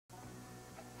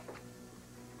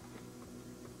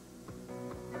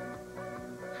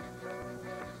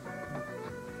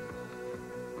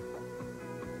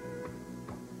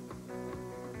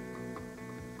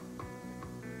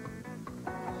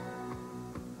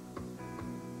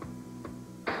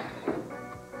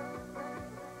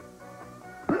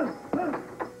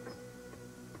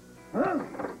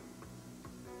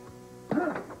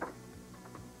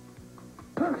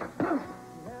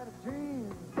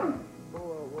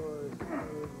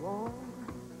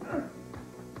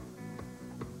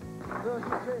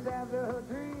Got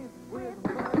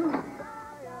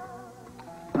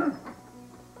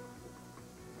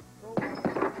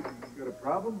a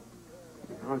problem?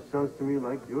 Oh, it sounds to me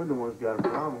like you're the one's got a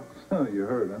problem. Oh, you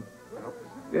heard, huh? Yep.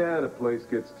 Yeah, the place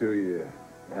gets to you.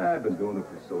 I've been doing it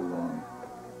for so long.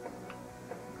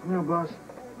 Come here, boss.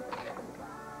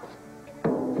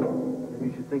 Maybe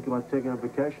you should think about taking a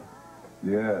vacation.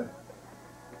 Yeah,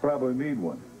 probably need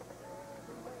one.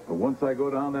 But once I go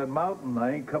down that mountain,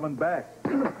 I ain't coming back.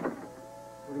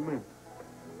 What do you mean?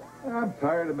 I'm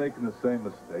tired of making the same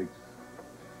mistakes.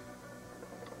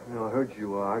 You know, I heard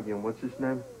you arguing. What's his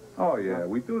name? Oh, yeah,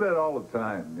 we do that all the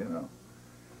time, you know.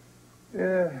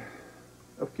 Yeah,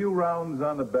 a few rounds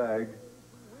on the bag.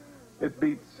 It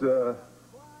beats, a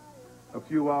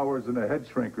few hours in a head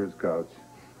shrinker's couch.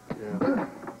 Yeah.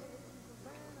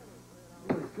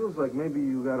 It feels like maybe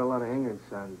you got a lot of anger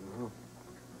inside of you,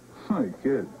 huh? Hey,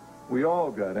 kid, we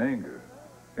all got anger,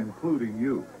 including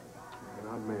you.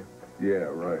 Not me. Yeah,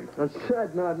 right. I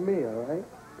said not me, all right?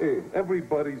 Hey,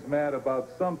 everybody's mad about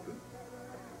something.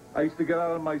 I used to get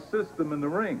out of my system in the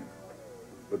ring.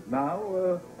 But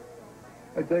now,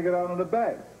 I take it out in the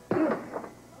bag.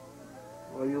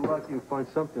 Well, you're lucky you find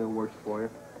something that works for you.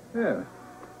 Yeah.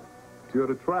 You ought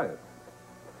to try it.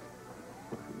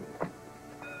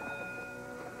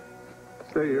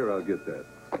 Stay here, I'll get that.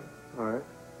 All right.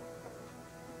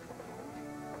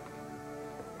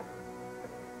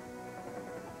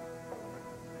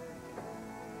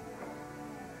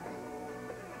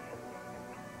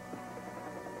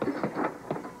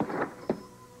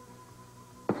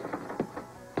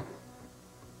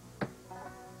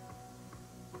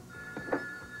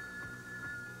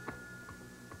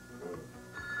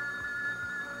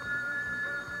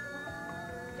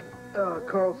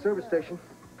 Carl's service station.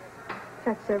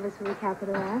 Truck service with a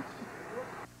capital S?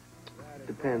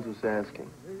 Depends who's asking.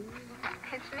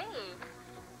 It's me.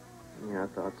 Yeah, I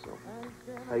thought so.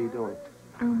 How you doing?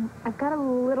 I've got a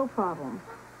little problem.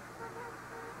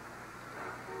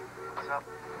 What's up?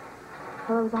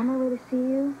 Well, I was on my way to see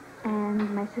you,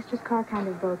 and my sister's car kind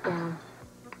of broke down.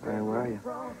 Where are you?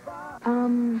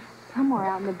 Somewhere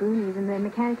out in the boonies, and the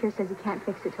mechanic here says he can't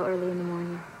fix it till early in the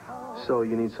morning. So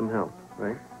you need some help,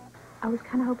 right? I was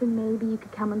kind of hoping maybe you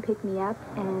could come and pick me up,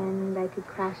 and I could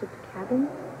crash at the cabin.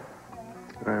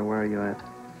 All right, where are you at?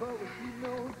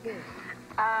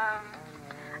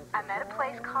 I'm at a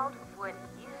place called Woody's.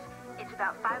 It's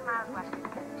about 5 miles west of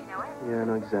here. Do you know it? Yeah, I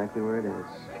know exactly where it is.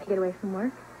 Can you get away from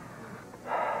work?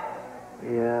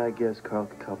 Yeah, I guess Carl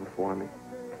could cover for me.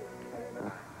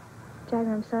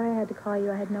 Jagger, I'm sorry I had to call you.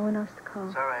 I had no one else to call.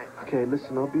 It's all right. Okay,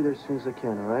 listen, I'll be there as soon as I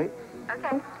can, all right?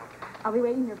 Okay. I'll be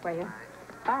waiting here for you.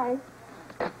 Bye.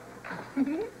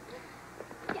 Yes.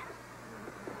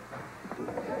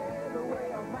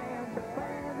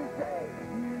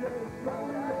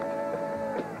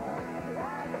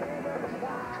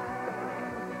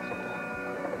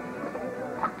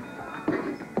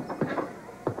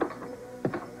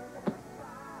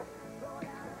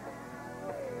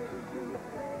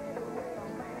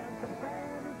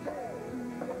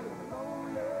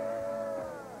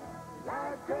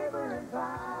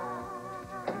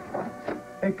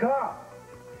 Hey, Carl.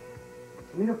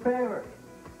 Need a favor.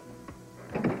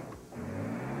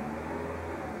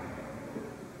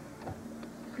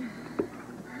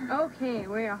 Okay,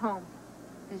 we're home.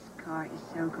 This car is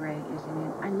so great, isn't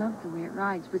it? I love the way it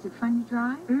rides. Was it fun to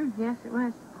drive? Yes, it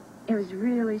was. It was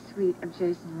really sweet of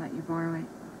Jason to let you borrow it.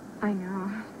 I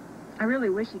know. I really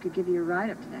wish he could give you a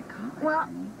ride up to that college. Well,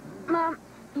 honey. Mom,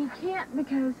 he can't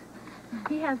because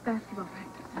he has basketball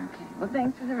practice. Okay. Well,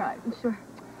 thanks for the ride. Sure.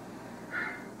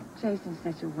 Jason's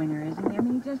such a winner, isn't he? I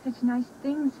mean, he does such nice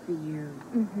things for you.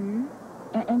 Mm-hmm.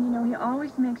 And you know, he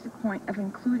always makes a point of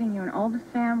including you in all the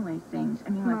family things. I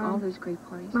mean, like all those great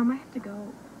parties. Mom, I have to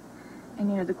go.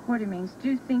 And, you know, the Quartermains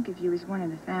do think of you as one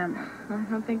of the family. I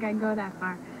don't think I'd go that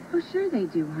far. Oh, sure they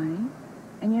do, honey.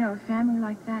 And, you know, a family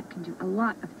like that can do a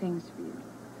lot of things for you.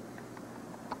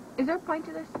 Is there a point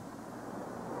to this?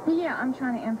 Yeah, I'm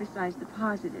trying to emphasize the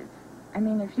positive. I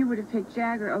mean, if you would have picked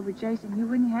Jagger over Jason, you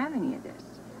wouldn't have any of this.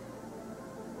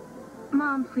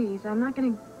 Mom, please, I'm not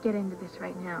going to get into this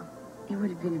right now. It would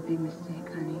have been a big mistake,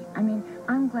 honey. I mean,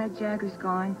 I'm glad Jagger's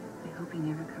gone. I hope he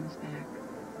never comes back.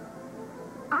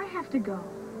 I have to go.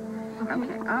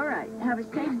 Okay, all right. Have a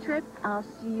safe trip. I'll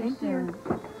see you Thank soon. you.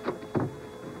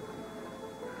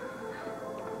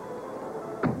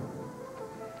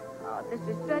 Oh, this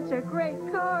is such a great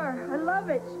car. I love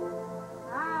it.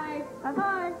 Bye.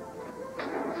 Bye-bye.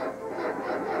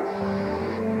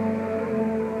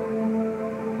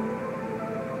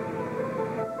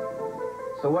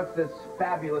 So what's this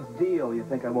fabulous deal you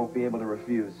think I won't be able to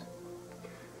refuse?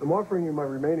 I'm offering you my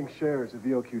remaining shares of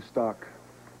EOQ stock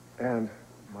and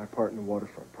my part in the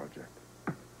waterfront project.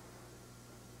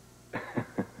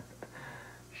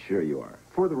 Sure you are.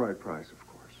 For the right price, of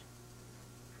course.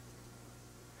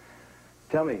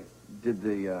 Tell me, did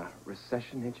the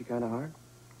recession hit you kind of hard?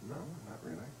 No, not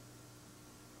really.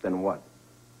 Then what?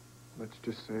 Let's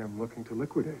just say I'm looking to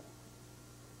liquidate.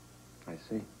 I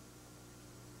see.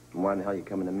 And why in the hell are you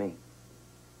coming to me?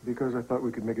 Because I thought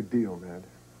we could make a deal, Ned.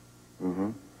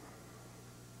 Mm-hmm.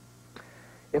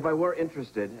 If I were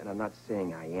interested, and I'm not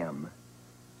saying I am,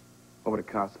 what would it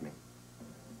cost me?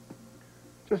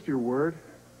 Just your word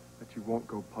that you won't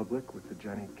go public with the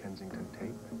Jenny Kensington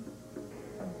tape.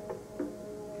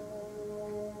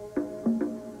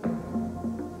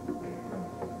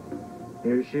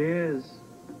 Here she is.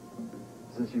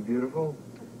 Isn't she beautiful?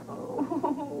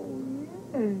 Oh,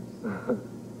 yes.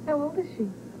 How old is she?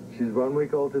 She's 1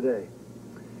 week old today.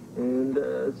 And,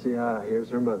 let's see, here's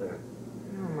her mother.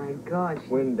 Oh, my God, she's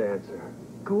Wind dancer.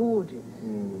 gorgeous.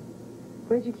 Mm.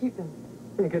 Where'd you keep them?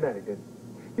 In Connecticut.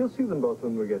 You'll see them both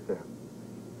when we get there.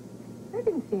 I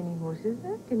didn't see any horses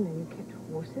there. Didn't know you kept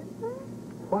horses there.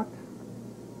 What?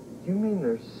 You mean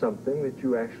there's something that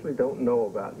you actually don't know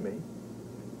about me?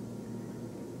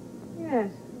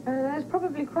 Yes. There's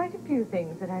probably quite a few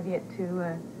things that I've yet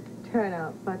to turn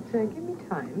up, but give me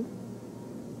time.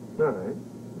 All right.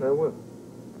 I will.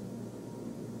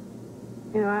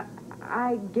 You know,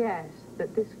 I guess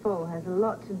that this fall has a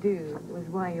lot to do with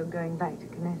why you're going back to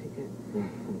Connecticut.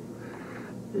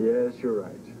 Yes, you're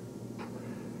right.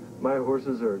 My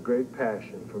horses are a great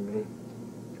passion for me.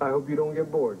 I hope you don't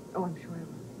get bored. Oh, I'm sure I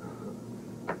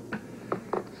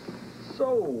will.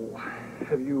 So,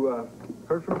 have you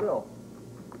heard from Bill?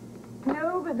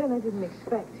 No, but then I didn't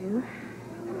expect to.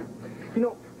 You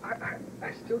know,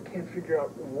 I still can't figure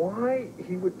out why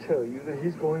he would tell you that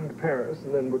he's going to Paris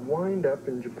and then would wind up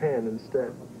in Japan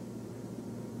instead.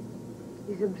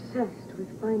 He's obsessed with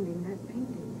finding that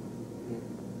painting.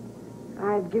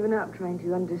 I've given up trying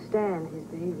to understand his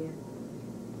behavior.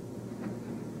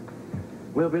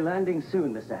 We'll be landing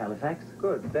soon, Mr. Halifax.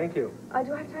 Good, thank you.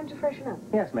 Do I have time to freshen up?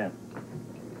 Yes, ma'am.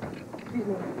 Excuse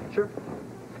me. Sure.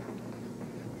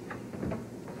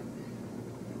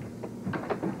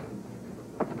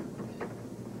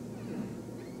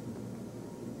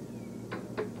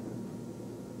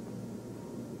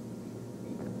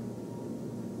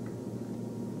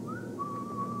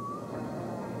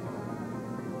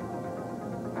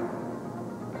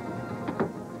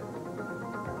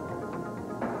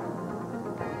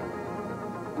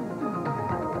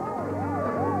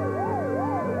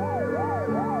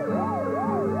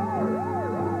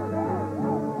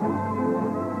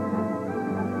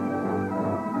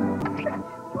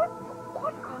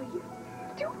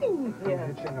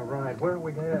 Hitching a ride. Where are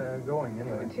we going,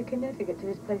 anyway? To Connecticut, to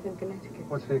his place in Connecticut.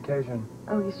 What's the occasion?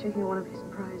 Oh, he's checking one of his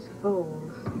prize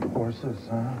foals. Horses,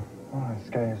 huh? Oh, this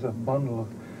guy is a bundle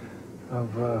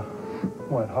of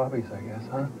what, hobbies, I guess,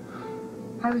 huh?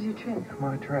 How was your trip?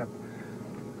 My trip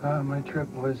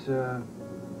was,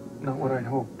 not what I'd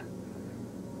hoped.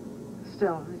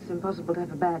 Still, it's impossible to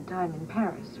have a bad time in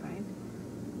Paris, right?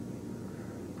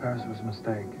 Paris was a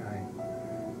mistake.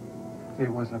 It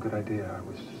wasn't a good idea. I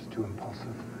was just too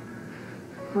impulsive.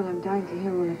 Well, I'm dying to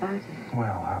hear all about it.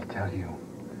 Well, I'll tell you.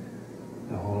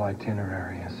 The whole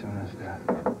itinerary as soon as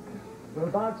that. We're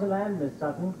about to land, Miss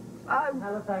Sutton.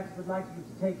 Halifax would like you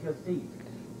to take your seat.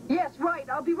 Yes, right.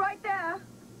 I'll be right there.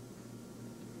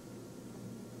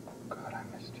 God, I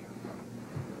missed you.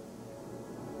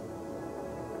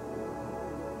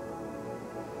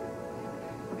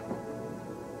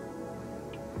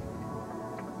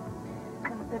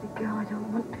 Let it go. I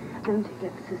don't want them to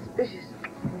get suspicious.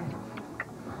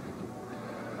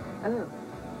 Oh.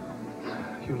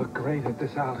 You look great at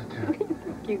this altitude.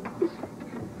 Thank you.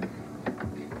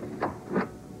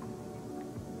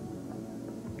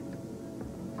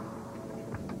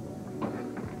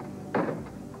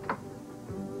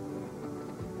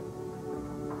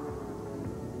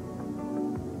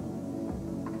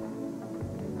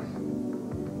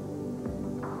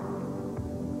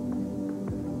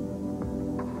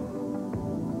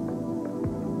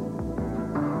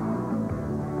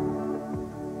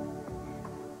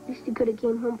 He could have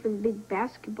came home for the big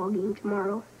basketball game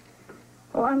tomorrow.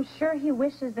 Well, I'm sure he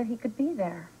wishes that he could be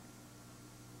there.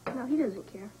 No, he doesn't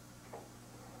care.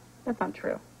 That's not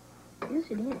true. Yes,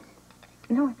 it is.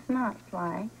 No, it's not,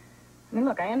 Fly. I mean,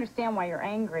 look, I understand why you're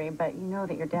angry, but you know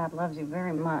that your dad loves you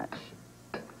very much.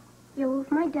 Yeah, well,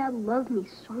 if my dad loved me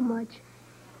so much,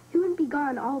 he wouldn't be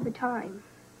gone all the time.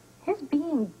 His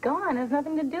being gone has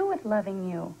nothing to do with loving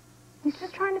you. He's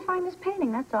just trying to find his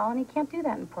painting, that's all, and he can't do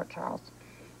that in Port Charles.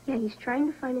 Yeah, he's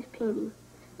trying to find his painting.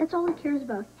 That's all he cares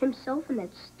about, himself and that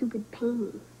stupid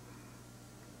painting.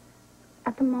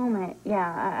 At the moment, yeah,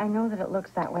 I know that it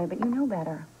looks that way, but you know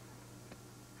better.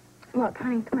 Look,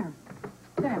 honey, come here.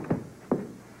 Sit down.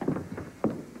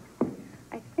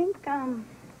 I think,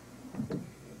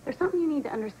 there's something you need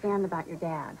to understand about your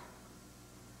dad.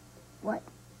 What?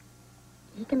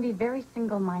 He can be very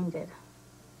single-minded.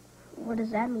 What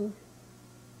does that mean?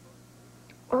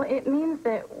 Well, it means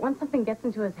that once something gets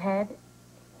into his head,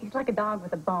 he's like a dog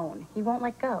with a bone. He won't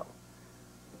let go.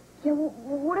 Yeah, well,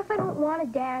 what if I don't want a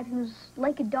dad who's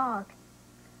like a dog?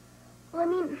 Well, I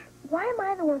mean, why am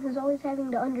I the one who's always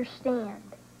having to understand?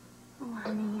 Oh,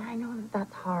 honey, I know that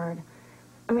that's hard.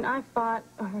 I mean, I've fought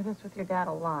over this with your dad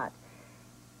a lot.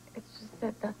 It's just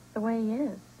that that's the way he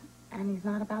is, and he's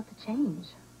not about to change.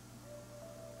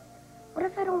 What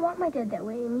if I don't want my dad that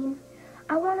way? I mean,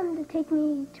 I want him to take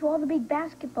me to all the big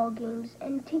basketball games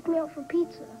and take me out for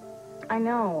pizza. I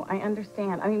know, I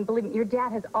understand. I mean, believe me, your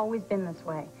dad has always been this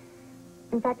way.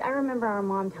 In fact, I remember our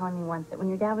mom telling me once that when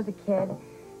your dad was a kid,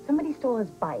 somebody stole his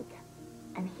bike,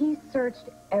 and he searched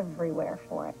everywhere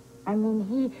for it. I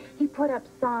mean, he put up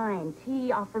signs,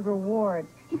 he offered rewards,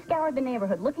 he scoured the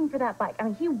neighborhood looking for that bike. I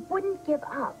mean, he wouldn't give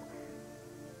up.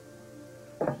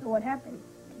 So what happened?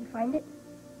 Did he find it?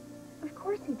 Of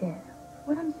course he did.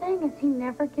 What I'm saying is he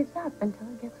never gives up until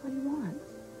he gets what he wants.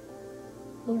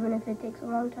 Even if it takes a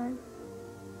long time?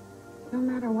 No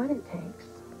matter what it takes.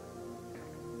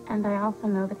 And I also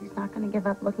know that he's not going to give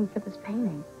up looking for this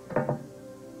painting.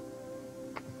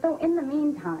 So in the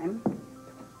meantime,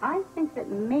 I think that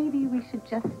maybe we should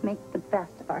just make the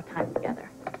best of our time together.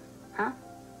 Huh?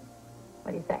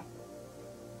 What do you say?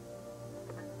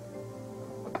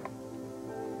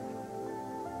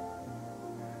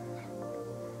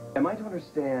 Am I to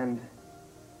understand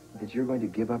that you're going to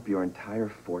give up your entire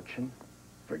fortune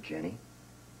for Jenny?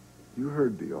 You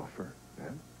heard the offer,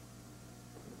 man.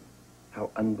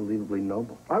 How unbelievably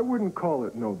noble. I wouldn't call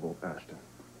it noble, Ashton.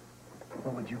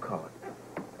 What would you call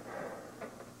it?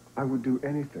 I would do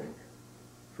anything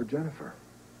for Jennifer.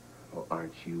 Oh,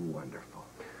 aren't you wonderful?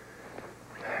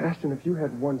 Ashton, if you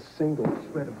had one single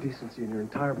shred of decency in your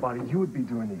entire body, you would be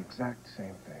doing the exact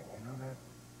same thing. You know that?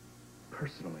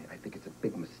 Personally, I think it's a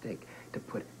big mistake to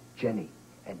put Jenny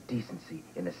and decency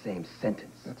in the same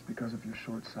sentence. That's because of your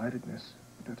short-sightedness.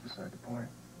 But that's beside the point.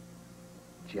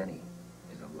 Jenny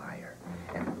is a liar,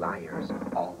 and liars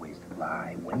always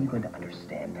lie. When are you going to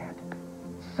understand that?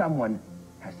 Someone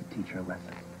has to teach her a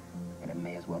lesson, and it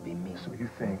may as well be me. So you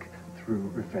think through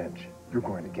revenge, you're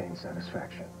going to gain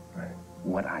satisfaction, right?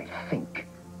 What I think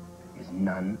is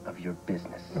none of your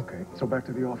business. Okay, so back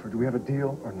to the offer. Do we have a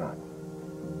deal or not?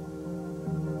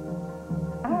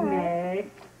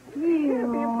 Meg.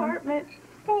 You. The apartment.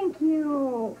 Thank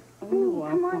you.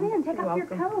 Come on in. Take off your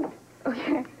coat.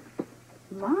 Okay.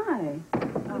 My.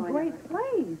 A great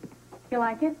place. You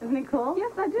like it? Isn't it cool?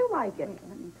 Yes, I do like it. Wait,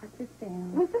 let me put this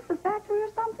down. Was this a factory or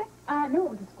something? No, it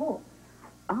was a school.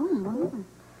 Oh, my.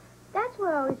 That's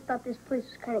why I always thought this place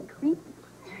was kind of creepy.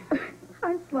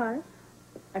 Hi, Sly.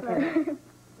 Okay. Isn't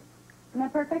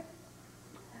that perfect?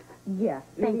 Yes,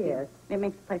 Thank you. It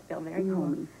makes the place feel very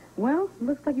homey. Well,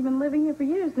 looks like you've been living here for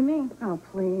years to me. Oh,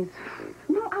 please.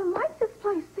 No, I like this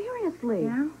place, seriously.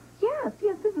 Yeah?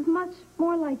 Yes, this is much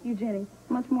more like you, Jenny.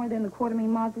 Much more than the Quartermain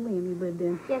Mausoleum you lived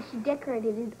in. Yeah, she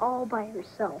decorated it all by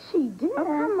herself. She did? Oh,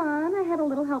 come on. I had a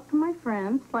little help from my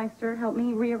friend. Slicer helped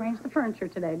me rearrange the furniture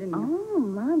today, didn't you? Oh,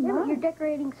 my. Yeah, but you're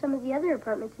decorating some of the other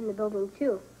apartments in the building,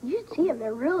 too. You should see them.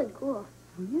 They're really cool.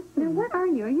 Yes. Now, what are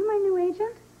you? Are you my new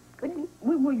agent? Could be.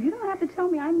 Well, you don't have to tell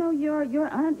me. I know your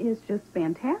aunt is just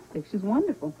fantastic. She's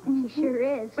wonderful. She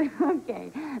sure is.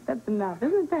 Okay, that's enough.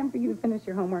 Isn't it time for you to finish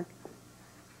your homework?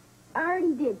 I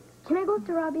already did. Can I go up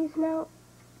to Robbie's now?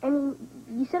 I mean,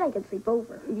 you said I could sleep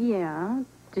over. Yeah.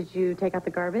 Did you take out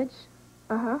the garbage?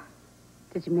 Uh-huh.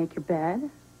 Did you make your bed?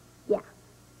 Yeah.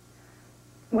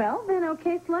 Well, then,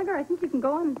 okay, Slugger, I think you can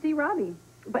go on and see Robbie.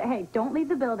 But, hey, don't leave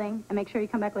the building, and make sure you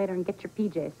come back later and get your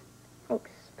PJs.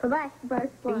 Thanks. Bye-bye. Bye.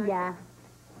 See ya.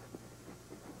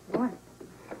 What?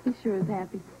 He sure is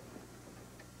happy.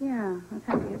 Yeah, as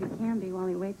happy as he can be while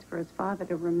he waits for his father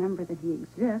to remember that he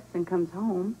exists and comes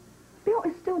home. Bill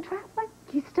is still traveling.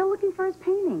 He's still looking for his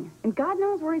painting, and God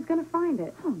knows where he's going to find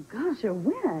it. Oh, gosh, or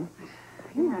when?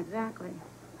 Yeah, exactly.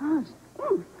 Gosh.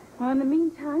 Well, in the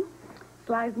meantime,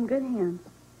 Sly's in good hands.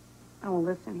 Oh, well,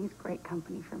 listen, he's great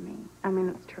company for me. I mean,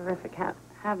 it's terrific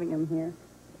having him here.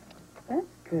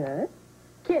 That's good.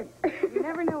 Kids, you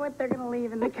never know what they're going to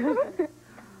leave in the cushion.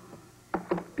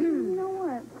 You know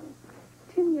what?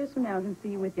 10 years from now, I can see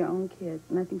you with your own kids,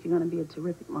 and I think you're going to be a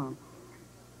terrific mom.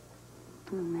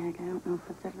 Oh, Meg, I don't know if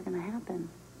that's ever going to happen.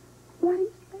 Why do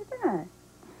you say that?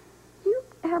 You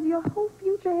have your whole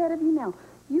future ahead of you now.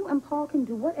 You and Paul can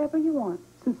do whatever you want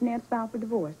since Ned's filed for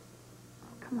divorce.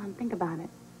 Come on, think about it.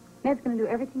 Ned's going to do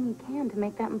everything he can to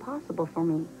make that impossible for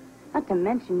me. Not to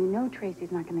mention, you know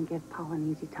Tracy's not going to give Paul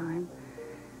an easy time.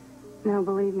 Now,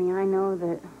 believe me, I know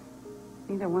that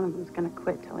neither one of them's going to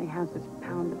quit till he has his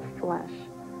pound of flesh.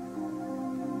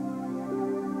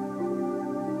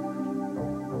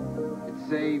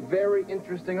 It's a very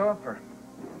interesting offer.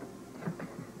 I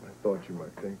thought you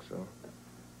might think so.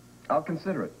 I'll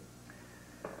consider it.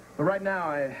 But right now,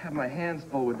 I have my hands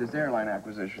full with this airline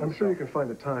acquisition. I'm sure you can find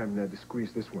the time, Ned, to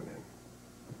squeeze this one in.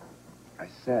 I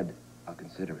said I'll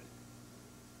consider it.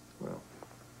 Well,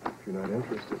 if you're not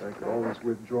interested, I could always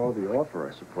withdraw the offer,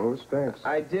 I suppose. Thanks.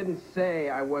 I didn't say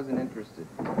I wasn't interested.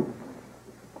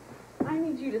 I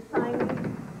need you to sign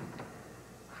me.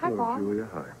 Hi, Hello, Paul. Julia.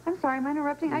 Hi. I'm sorry, am I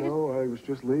interrupting? No, I was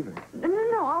just leaving.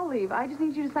 No, I'll leave. I just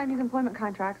need you to sign these employment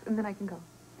contracts, and then I can go.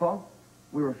 Paul,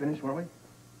 we were finished, weren't we?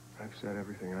 I've said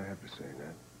everything I have to say,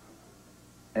 Ned.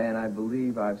 And I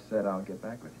believe I've said I'll get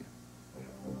back with you.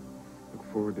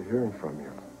 Look forward to hearing from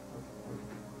you.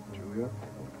 Julia?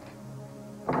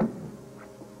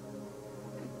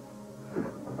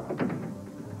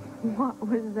 What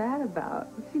was that about?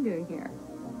 What's he doing here?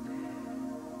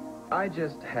 I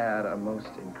just had a most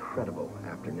incredible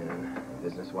afternoon,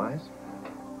 business-wise.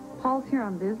 Paul's here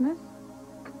on business?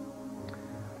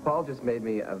 Paul just made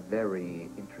me a very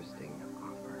interesting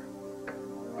offer.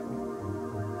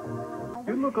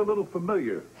 You look a little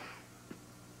familiar,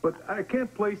 but I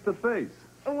can't place the face.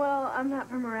 Well, I'm not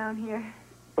from around here.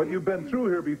 But you've been through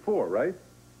here before, right?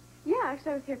 Yeah,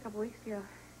 actually, I was here a couple weeks ago.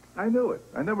 I knew it.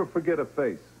 I never forget a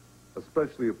face,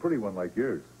 especially a pretty one like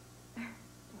yours.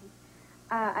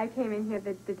 I came in here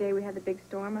the day we had the big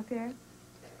storm up here.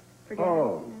 Forget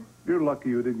Oh, it, you're lucky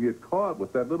you didn't get caught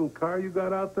with that little car you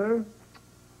got out there.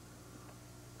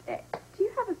 Do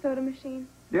you have a soda machine?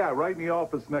 Yeah, right in the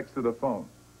office next to the phone.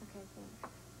 Okay,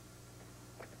 thanks.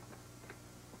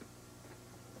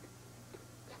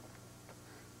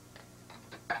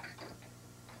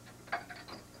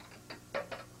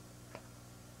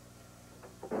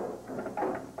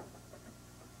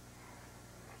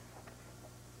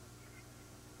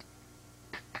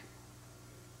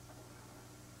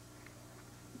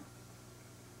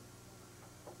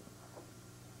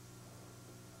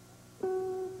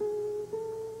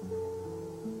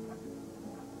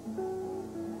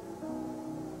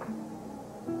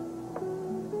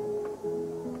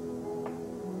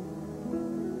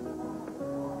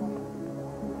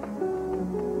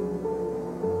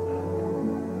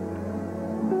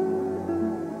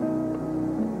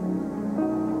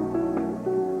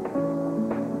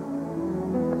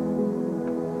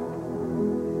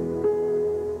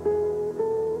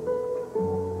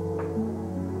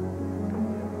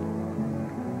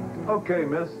 Okay,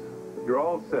 miss. You're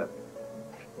all set.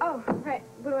 Oh, right.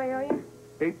 What do I owe you?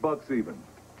 $8 even.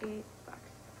 $8.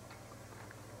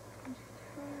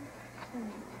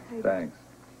 Thanks.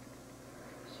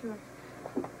 Sure.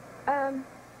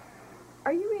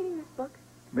 Are you reading this book?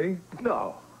 Me?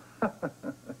 No.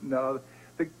 No.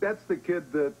 That's the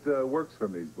kid that works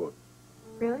from these books.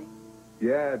 Really?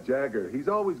 Yeah, Jagger. He's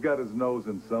always got his nose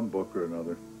in some book or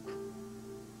another.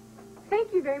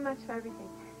 Thank you very much for everything.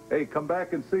 Hey, come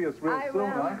back and see us real I soon, will.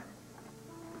 huh?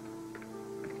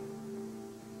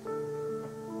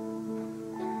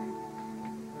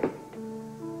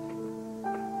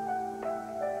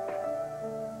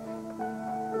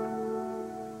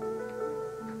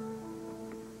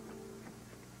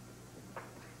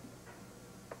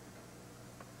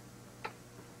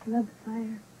 I love the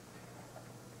fire.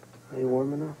 Are you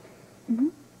warm enough? Mm-hmm.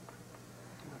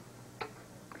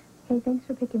 Hey, thanks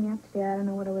for picking me up today. I don't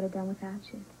know what I would have done without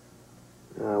you.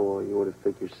 Ah, well, you would have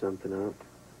figured something out.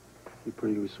 You're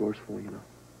pretty resourceful, you know.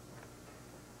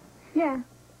 Yeah,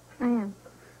 I am.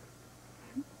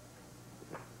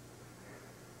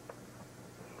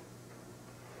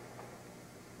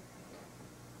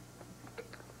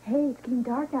 Hey, it's getting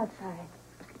dark outside.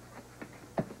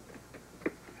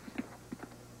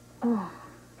 Oh,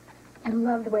 I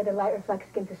love the way the light reflects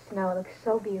against the snow. It looks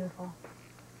so beautiful.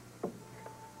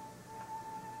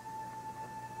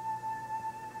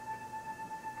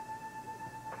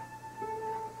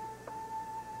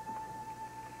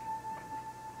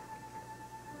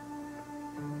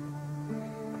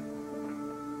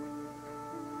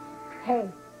 Hey,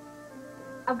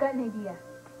 I've got an idea.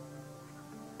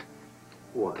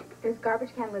 What? There's garbage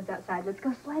can lids outside. Let's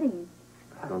go sledding.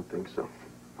 I don't think so.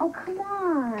 Oh, come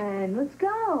on. Let's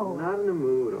go. Not in the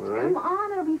mood, all right? Come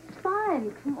on, it'll be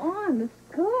fun. Come on, let's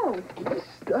go.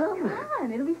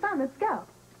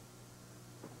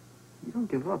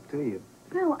 don't give up, do you?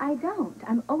 No, I don't.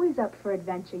 I'm always up for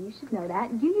adventure. You should know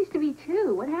that. You used to be,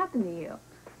 too. What happened to you?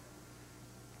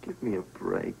 Give me a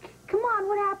break. Come on,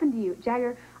 what happened to you?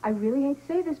 Jagger, I really hate to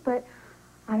say this, but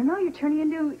I don't know, you're turning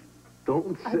into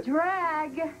Don't a say...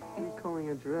 drag. What are you calling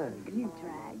a drag? You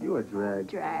drag. You a drag.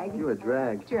 Drag. You a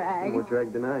drag. Drag. You're more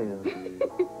drag than I am.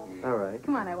 All right.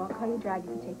 Come on, I won't call you drag if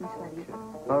you take me sledding.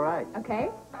 All right. Okay?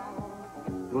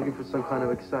 You're looking for some kind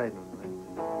of excitement,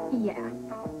 right? Yeah. I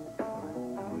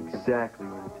know exactly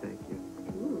where to take you.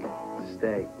 Ooh.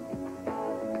 Stay.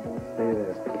 Stay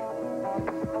there.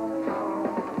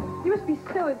 You must be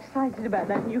so excited about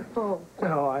that new foal.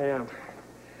 Oh, I am.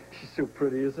 She's so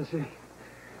pretty, isn't she?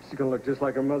 She's gonna look just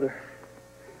like her mother.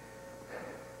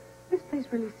 This place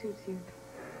really suits you.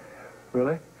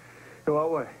 Really? In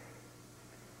what way?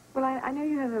 Well, I know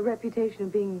you have a reputation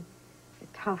of being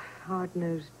a tough,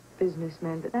 hard-nosed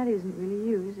businessman, but that isn't really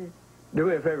you, is it? Do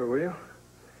me a favor, will you?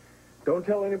 Don't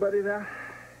tell anybody that.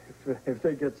 If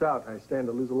it gets out, I stand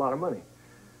to lose a lot of money.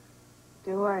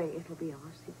 Don't worry, it'll be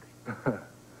our secret.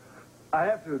 I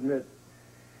have to admit,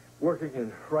 working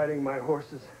and riding my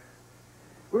horses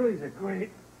really is a great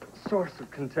source of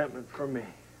contentment for me.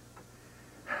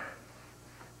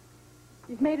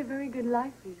 You've made a very good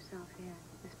life for yourself here.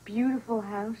 This beautiful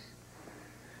house,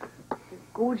 the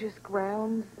gorgeous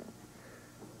grounds.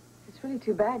 It's really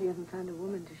too bad you haven't found a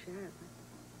woman to share it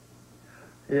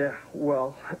with. Yeah,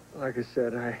 well, like I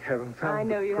said, I haven't found... I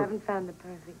know you haven't found the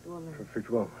perfect woman. Perfect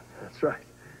woman, that's right.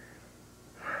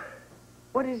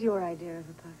 What is your idea of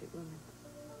a perfect woman?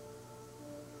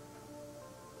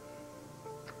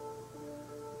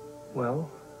 Well,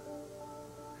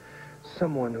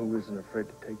 someone who isn't afraid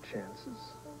to take chances.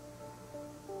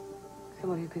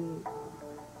 Someone who can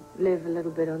live a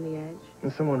little bit on the edge.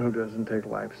 And someone who doesn't take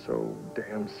life so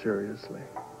damn seriously.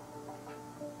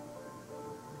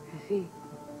 I see.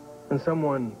 And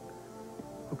someone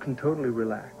who can totally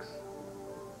relax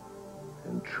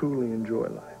and truly enjoy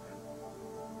life.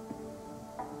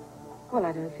 Well,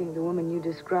 I don't think the woman you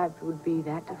described would be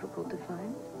that difficult to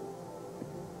find.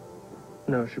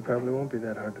 No, she probably won't be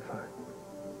that hard to find.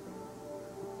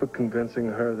 But convincing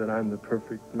her that I'm the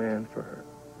perfect man for her,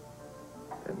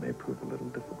 that may prove a little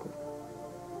difficult.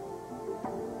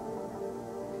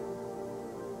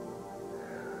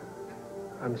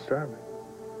 I'm starving.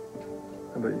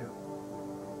 How about you?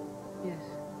 Yes,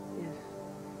 yes.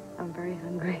 I'm very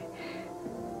hungry.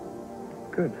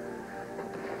 Good.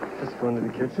 Let's go into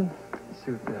the kitchen.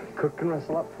 See what the cook can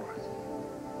wrestle up for us.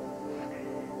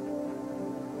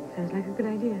 Sounds like a good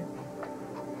idea.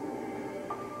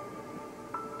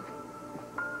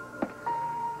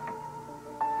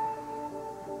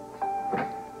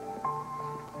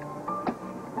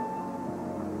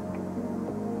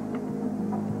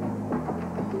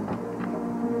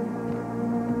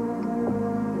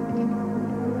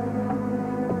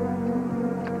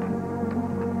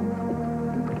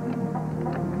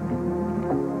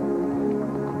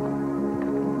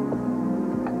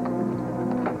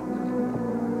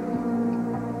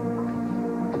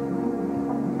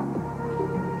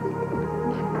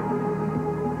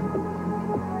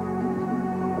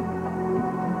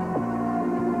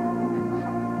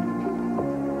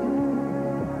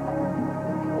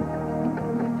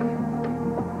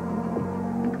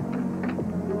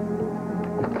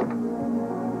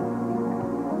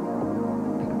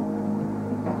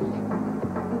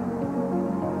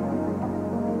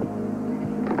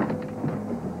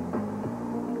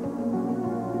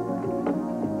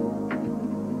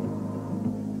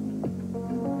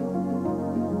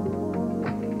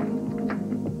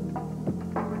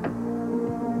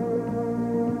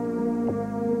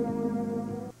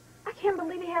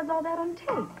 All that on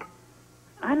tape.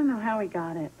 I don't know how he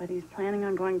got it, but he's planning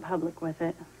on going public with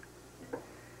it.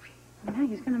 Now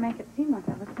he's going to make it seem like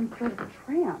I was some sort of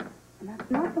tramp, and that's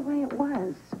not the way it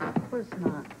was. Of course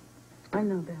not. I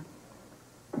know that.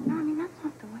 No, I mean, that's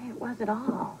not the way it was at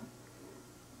all.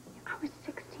 I was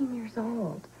 16 years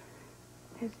old.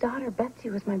 His daughter,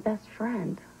 Betsy, was my best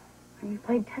friend. And we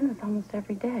played tennis almost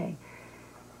every day.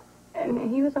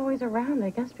 And he was always around,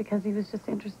 I guess, because he was just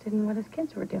interested in what his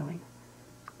kids were doing.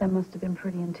 That must have been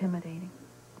pretty intimidating.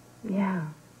 Yeah.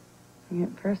 I mean,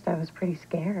 at first I was pretty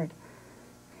scared.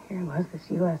 Here he was,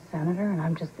 this U.S. senator, and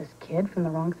I'm just this kid from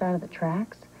the wrong side of the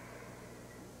tracks.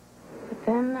 But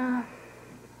then,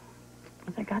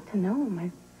 as I got to know him,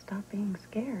 I stopped being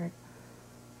scared.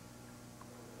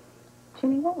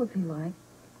 Ginny, what was he like?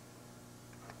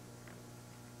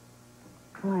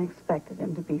 Well, I expected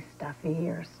him to be stuffy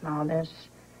or snobbish.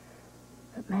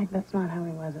 But, Meg, that's not how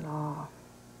he was at all.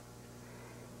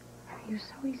 He was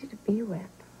so easy to be with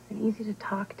and easy to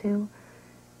talk to.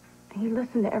 He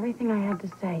listened to everything I had to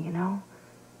say, you know?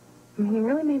 I mean, he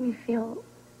really made me feel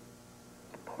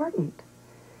important.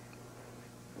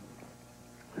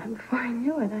 And before I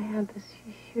knew it, I had this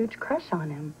huge crush on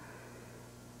him.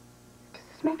 Does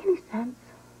this make any sense?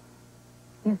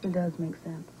 Yes, it does make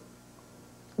sense.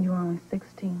 You were only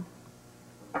 16.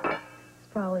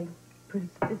 He's probably pretty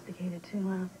sophisticated,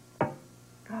 too, huh?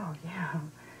 Oh, yeah.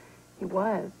 He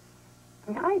was.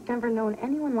 I mean, I'd never known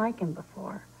anyone like him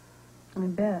before. I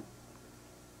bet.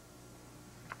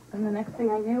 And the next thing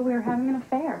I knew, we were having an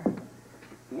affair.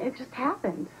 It just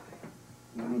happened.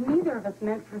 I mean, neither of us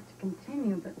meant for it to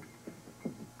continue, but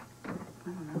I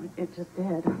don't know, it just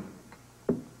did.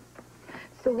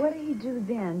 So what did he do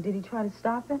then? Did he try to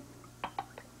stop it?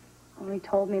 Well, he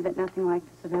told me that nothing like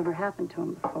this had ever happened to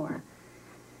him before.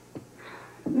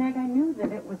 Meg, I knew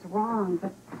that it was wrong,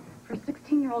 but for a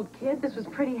 16-year-old kid, this was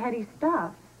pretty heady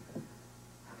stuff.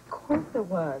 Of course it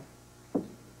was.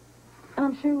 And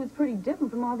I'm sure he was pretty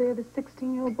different from all the other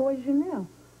 16-year-old boys you knew.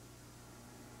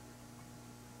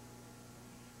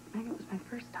 Meg, it was my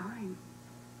first time.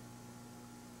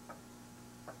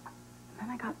 And then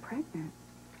I got pregnant.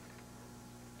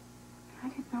 I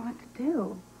didn't know what to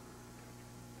do.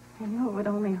 I knew it would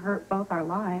only hurt both our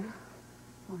lives.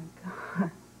 Oh, my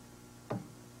God.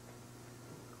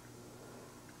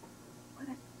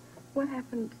 What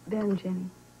happened then, Jenny?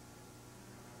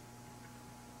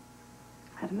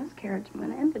 I had a miscarriage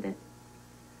and ended it.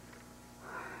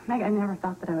 Meg, I never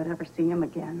thought that I would ever see him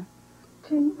again.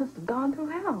 Jenny, you must have gone through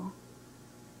hell.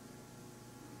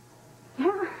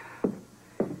 Yeah.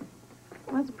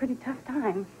 It was a pretty tough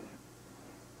time.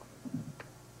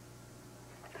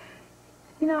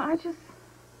 You know, I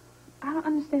don't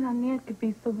understand how Ned could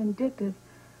be so vindictive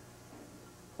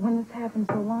when this happened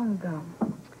so long ago.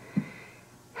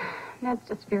 Ned's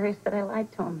just furious that I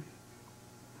lied to him.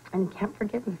 And he can't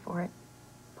forgive me for it.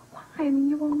 But why? I mean,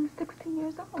 you were only 16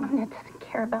 years old. Oh, Ned doesn't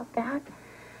care about that.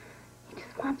 He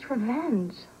just wants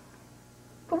revenge.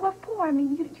 But what for? I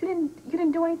mean, you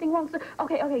didn't do anything wrong. So,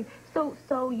 okay.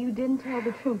 So you didn't tell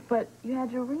the truth, but you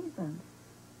had your reasons.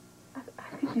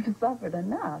 I think you've suffered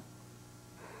enough.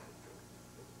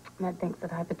 Ned thinks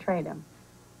that I betrayed him.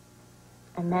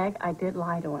 And Meg, I did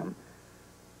lie to him.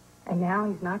 And now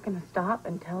he's not going to stop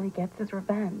until he gets his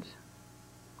revenge.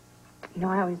 You know,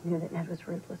 I always knew that Ned was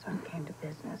ruthless when it came to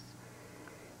business.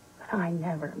 But I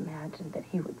never imagined that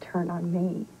he would turn on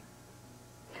me.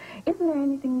 Isn't there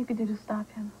anything you could do to stop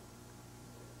him?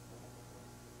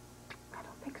 I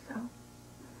don't think so.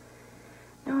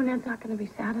 No, Ned's not going to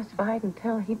be satisfied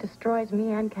until he destroys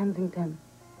me and Kensington.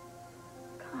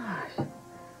 Gosh.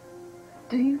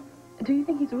 Do you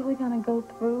think he's really going to go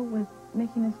through with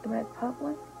making his threat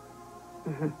public?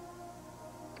 Mm-hmm.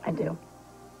 I do.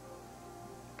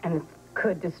 And it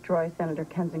could destroy Senator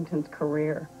Kensington's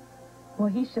career. Well,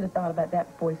 he should have thought about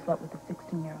that before he slept with the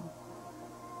 16-year-old.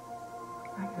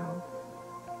 I know.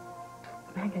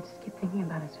 Meg, I just keep thinking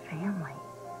about his family.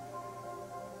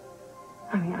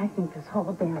 I mean, I think this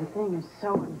whole damn thing is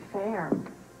so unfair.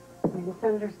 I mean, the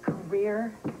senator's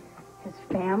career, his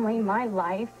family, my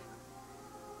life.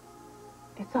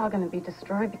 It's all going to be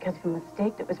destroyed because of a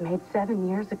mistake that was made 7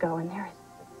 years ago, and there is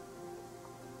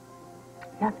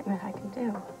nothing that I can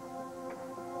do.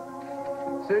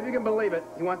 So if you can believe it,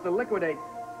 he wants to liquidate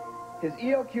his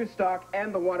ELQ stock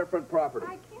and the waterfront property.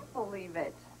 I can't believe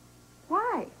it.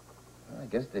 Why? I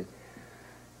guess the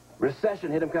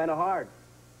recession hit him kind of hard.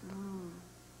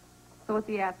 So what's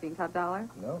he asking, top dollar?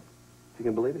 No. If you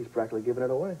can believe it, he's practically giving it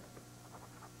away.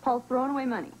 Paul's throwing away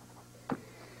money.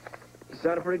 He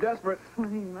sounded pretty desperate. Well,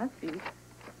 he must be.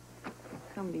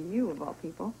 Come to you, of all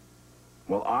people.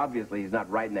 Well, obviously, he's not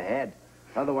right in the head.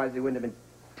 Otherwise, he wouldn't have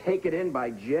been taken in by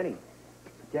Jenny.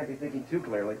 He can't be thinking too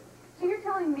clearly. So you're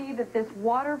telling me that this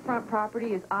waterfront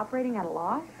property is operating at a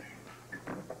loss?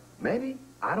 Maybe.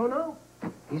 I don't know.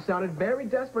 He sounded very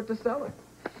desperate to sell it.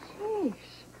 Sheesh.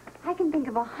 I can think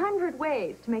of 100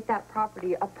 ways to make that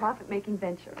property a profit-making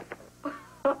venture.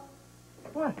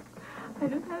 What? I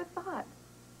just had a thought.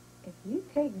 If you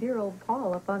take dear old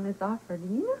Paul up on this offer, do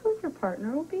you know who your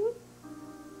partner will be?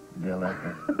 Bill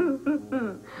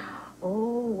Eckert.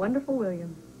 Oh, wonderful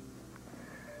William.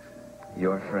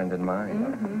 Your friend and mine.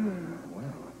 Mm-hmm.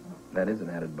 Well, that is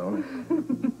an added bonus.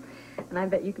 And I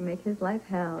bet you can make his life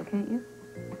hell, can't you?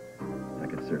 I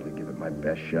could certainly give it my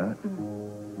best shot.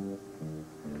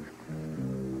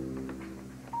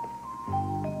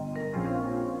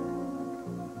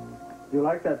 You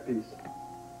like that piece?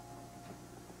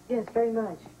 Yes, very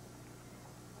much.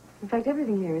 In fact,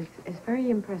 everything here is very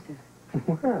impressive.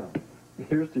 Well,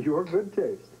 here's to your good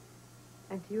taste.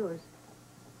 And to yours.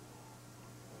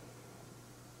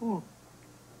 Oh.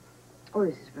 Oh,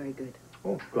 this is very good.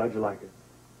 Oh, glad you like it.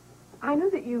 I know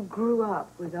that you grew up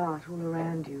with art all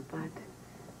around you, but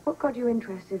what got you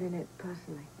interested in it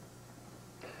personally?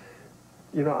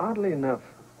 You know, oddly enough,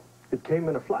 it came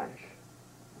in a flash.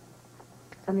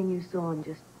 Something you saw and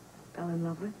just fell in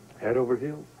love with? Head over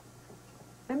heels.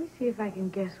 Let me see if I can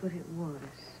guess what it was.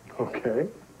 Okay.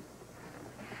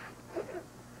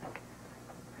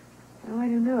 Oh, I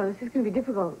don't know. This is going to be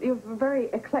difficult. You have a very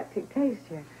eclectic taste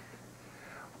here.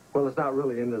 Well, it's not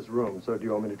really in this room, so do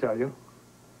you want me to tell you?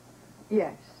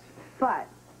 Yes. But,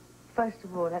 first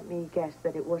of all, let me guess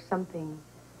that it was something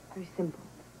very simple.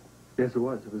 Yes, it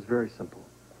was. It was very simple.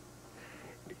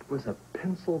 It was a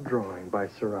pencil drawing by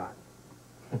Seurat.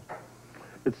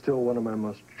 It's still one of my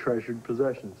most treasured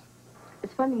possessions.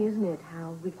 It's funny, isn't it,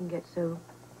 how we can get so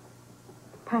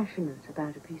passionate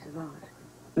about a piece of art?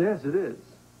 Yes, it is.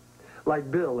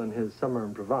 Like Bill in his Summer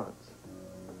in Provence.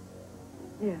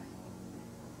 Yes.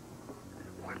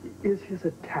 What is his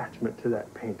attachment to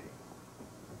that painting?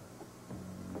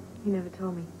 He never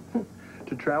told me.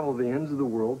 To travel the ends of the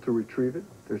world to retrieve it,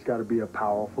 there's got to be a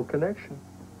powerful connection.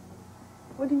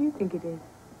 What do you think it is?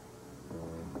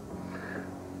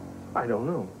 I don't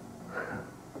know.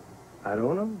 I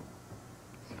don't know.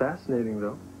 It's fascinating,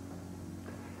 though.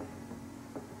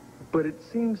 But it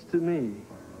seems to me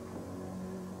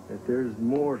that there's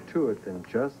more to it than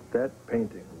just that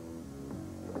painting.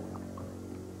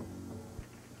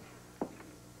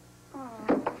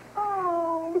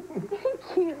 Oh,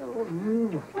 thank you.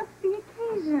 What's the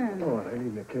occasion? Oh, I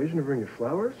need an occasion to bring you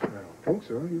flowers? I don't think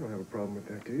so. You don't have a problem with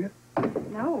that, do you?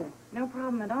 No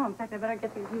problem at all. In fact, I better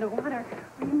get these into water,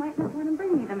 or you might not want to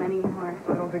bring me them anymore.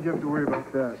 I don't think you have to worry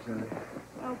about that, Jenny.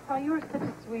 Oh, Paul, you are such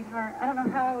a sweetheart. I don't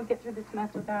know how I would get through this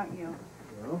mess without you.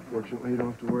 Well, fortunately, you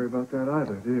don't have to worry about that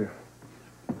either, do you?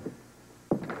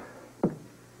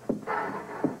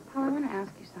 Paul, I want to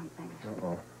ask you something.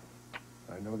 Uh-oh.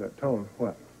 I know that tone.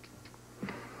 What?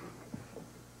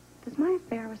 Does my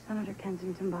affair with Senator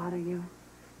Kensington bother you?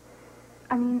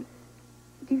 I mean,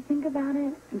 do you think about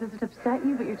it? Does it upset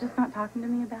you, but you're just not talking to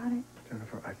me about it?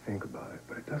 Jennifer, I think about it,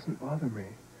 but it doesn't bother me.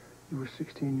 You were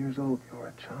 16 years old. You're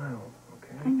a child,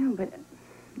 okay? I know, but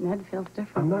Ned feels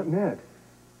different. I'm not Ned,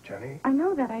 Jenny. I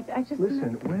know that. I just...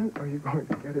 Listen, when are you going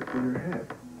to get it through your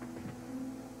head?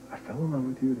 I fell in love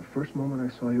with you the first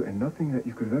moment I saw you, and nothing that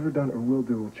you could have ever done or will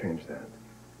do will change that.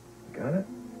 Got it?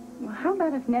 Well, how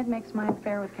about if Ned makes my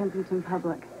affair with Kensington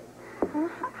public? Huh?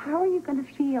 How are you going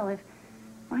to feel if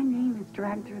my name is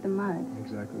dragged through the mud?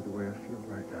 Exactly the way I feel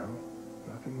right now.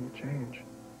 Nothing will change.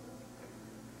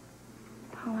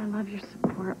 Paul, I love your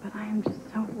support, but I am just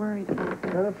so worried about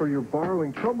this. Jennifer, you're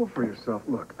borrowing trouble for yourself.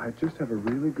 Look, I just have a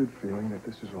really good feeling that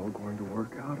this is all going to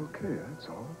work out okay, that's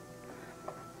all.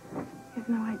 You have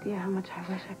no idea how much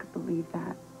I wish I could believe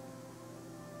that.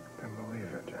 Then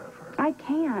believe it, Jennifer. I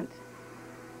can't.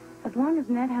 As long as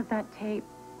Ned has that tape,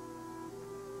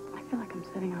 I feel like I'm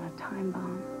sitting on a time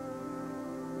bomb.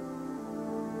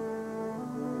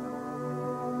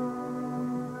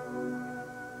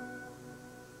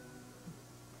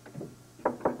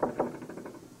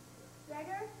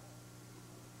 Jagger?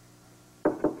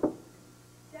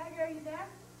 Jagger, are you there?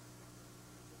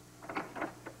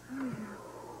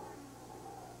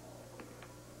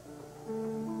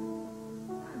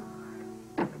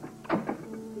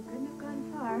 You couldn't have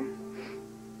gone far.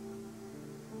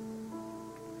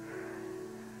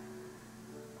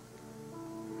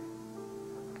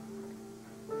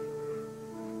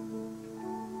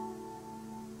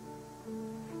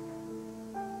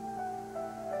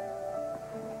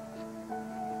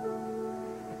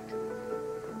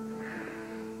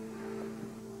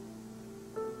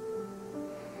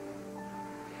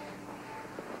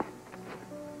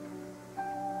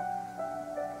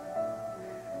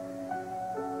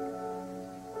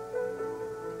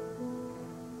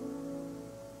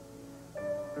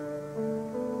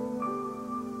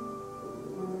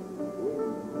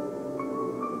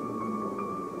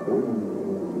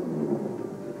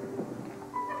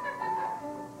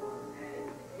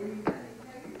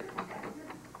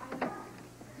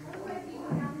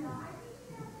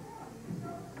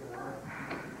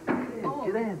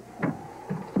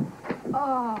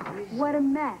 Oh, what a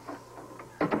mess.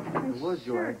 It was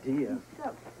your idea.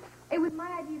 So, it was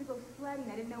my idea to go sledding.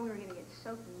 I didn't know we were going to get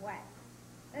soaking wet.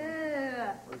 Ugh.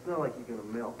 Well, it's not like you're going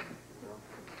to melt, you know.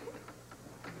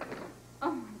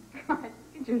 Oh, my God.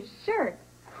 Look at your shirt.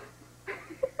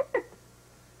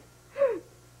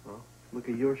 Well, look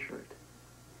at your shirt.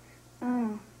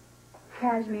 Oh,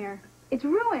 cashmere. It's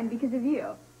ruined because of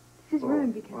you. This is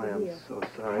ruined because I of am you. so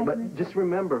sorry. But just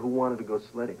remember who wanted to go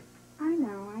sledding. I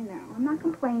know. I'm not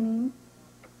complaining.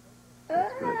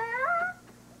 That's good.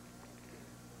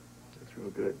 Oh,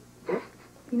 good.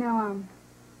 You know,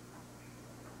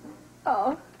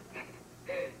 Oh,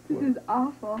 this is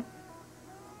awful.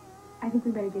 I think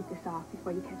we better get this off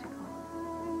before you catch a cold.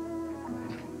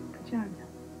 Put your arms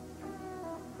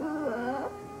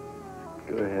up.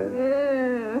 Go ahead.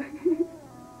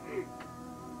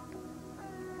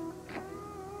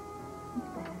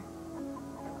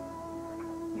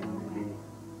 Maybe you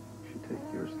should take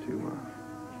yours too,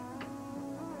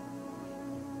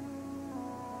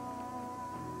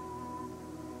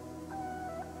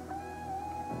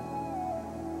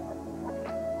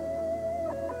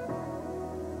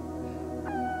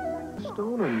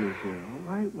 Stone on me here,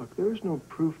 all right? Look, there's no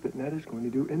proof that Ned is going to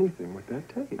do anything with that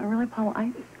tape. Really, Paul,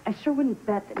 I sure wouldn't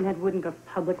bet that Ned wouldn't go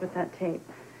public with that tape.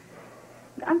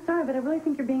 I'm sorry, but I really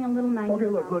think you're being a little naive. Okay,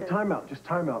 look, about this. time out. Just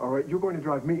time out, all right? You're going to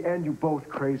drive me and you both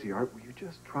crazy, all right? Will you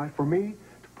just try for me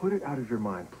to put it out of your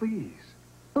mind, please?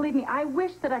 Believe me, I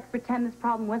wish that I could pretend this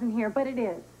problem wasn't here, but it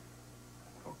is.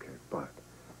 Okay, but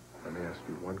let me ask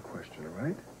you one question, all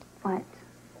right? What?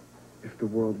 If the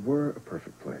world were a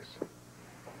perfect place,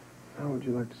 how would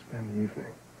you like to spend the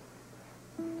evening?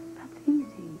 That's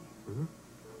easy. Mm-hmm.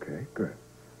 Okay, good.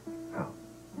 How?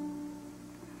 I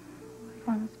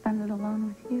want to spend it alone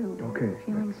with you. Okay.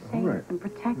 Feeling all safe right. and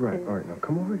protected. Right, all right. Now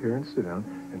come over here and sit down,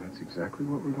 and that's exactly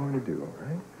what we're going to do, all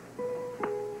right?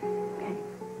 Okay.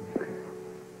 Okay.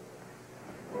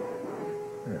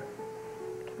 Yeah,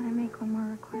 Can I make one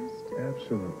more request?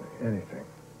 absolutely. Anything.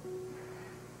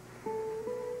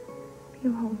 Will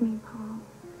you hold me, Paul?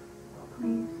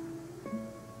 Please.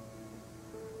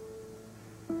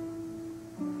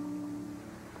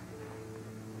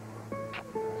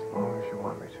 As long as you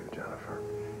want me to, Jennifer.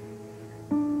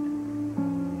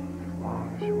 As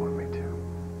long as you want me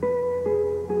to.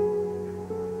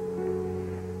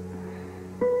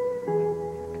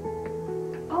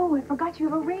 Oh, I forgot you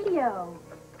have a radio.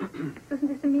 Listen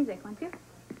to some music, won't you?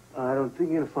 I don't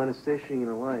think you're gonna find a station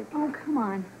you're gonna like. Oh, come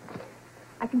on.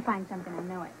 I can find something, I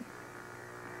know it.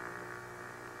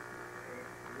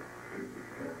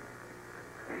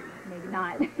 Maybe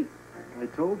not. I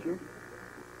told you.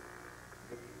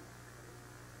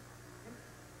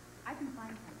 I can find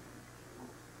something.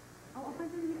 Oh, I'll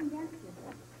find something you can dance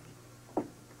to.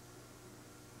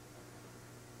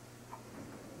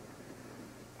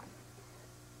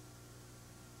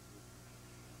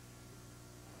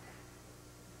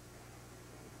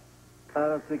 I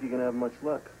don't think you're gonna have much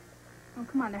luck. Oh,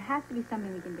 come on, there has to be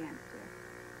something we can dance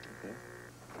to. Okay.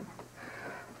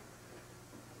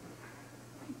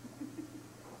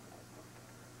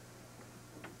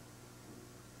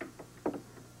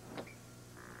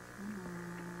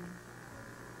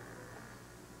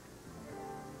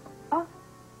 Oh.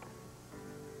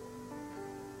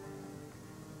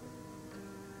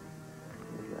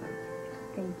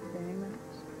 Thank you very much.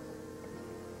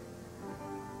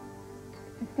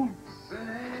 Let's dance.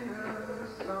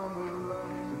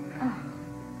 Oh,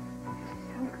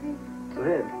 so great. Go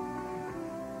ahead.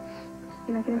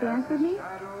 You're not going to dance with me?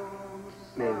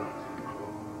 Maybe.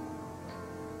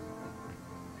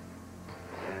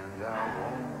 And I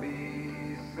won't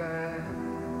be sad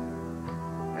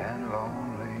and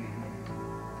lonely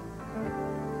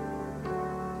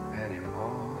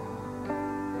anymore.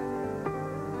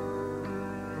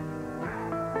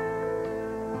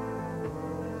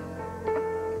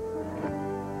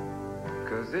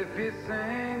 'Cause if you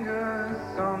sing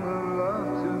a song of love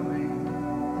to me,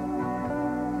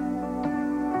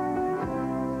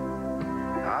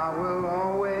 I will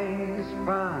always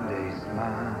find a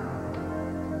smile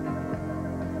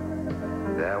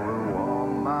that will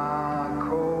warm my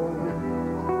cold,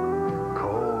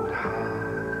 cold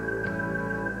heart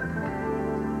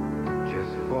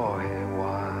just for a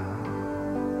while.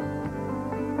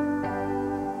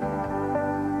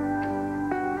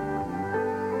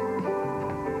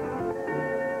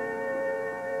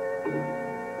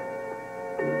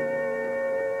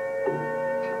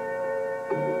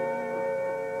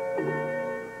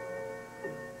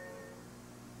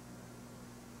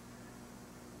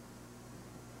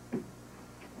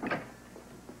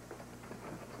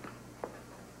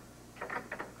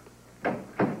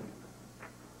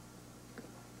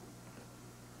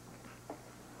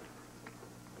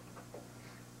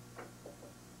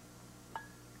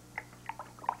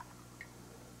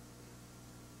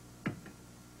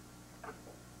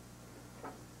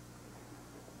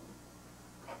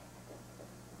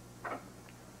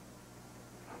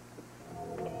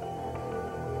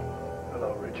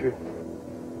 Hello, Richard.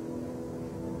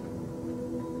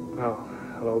 Oh,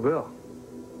 hello, Bill.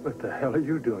 What the hell are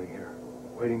you doing here?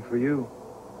 Waiting for you.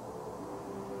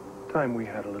 Time we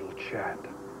had a little chat.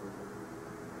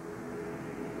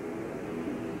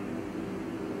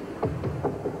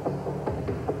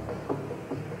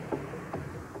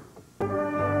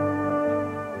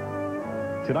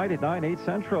 Tonight at 9, 8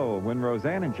 Central, when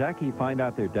Roseanne and Jackie find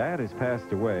out their dad has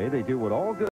passed away, they do what all good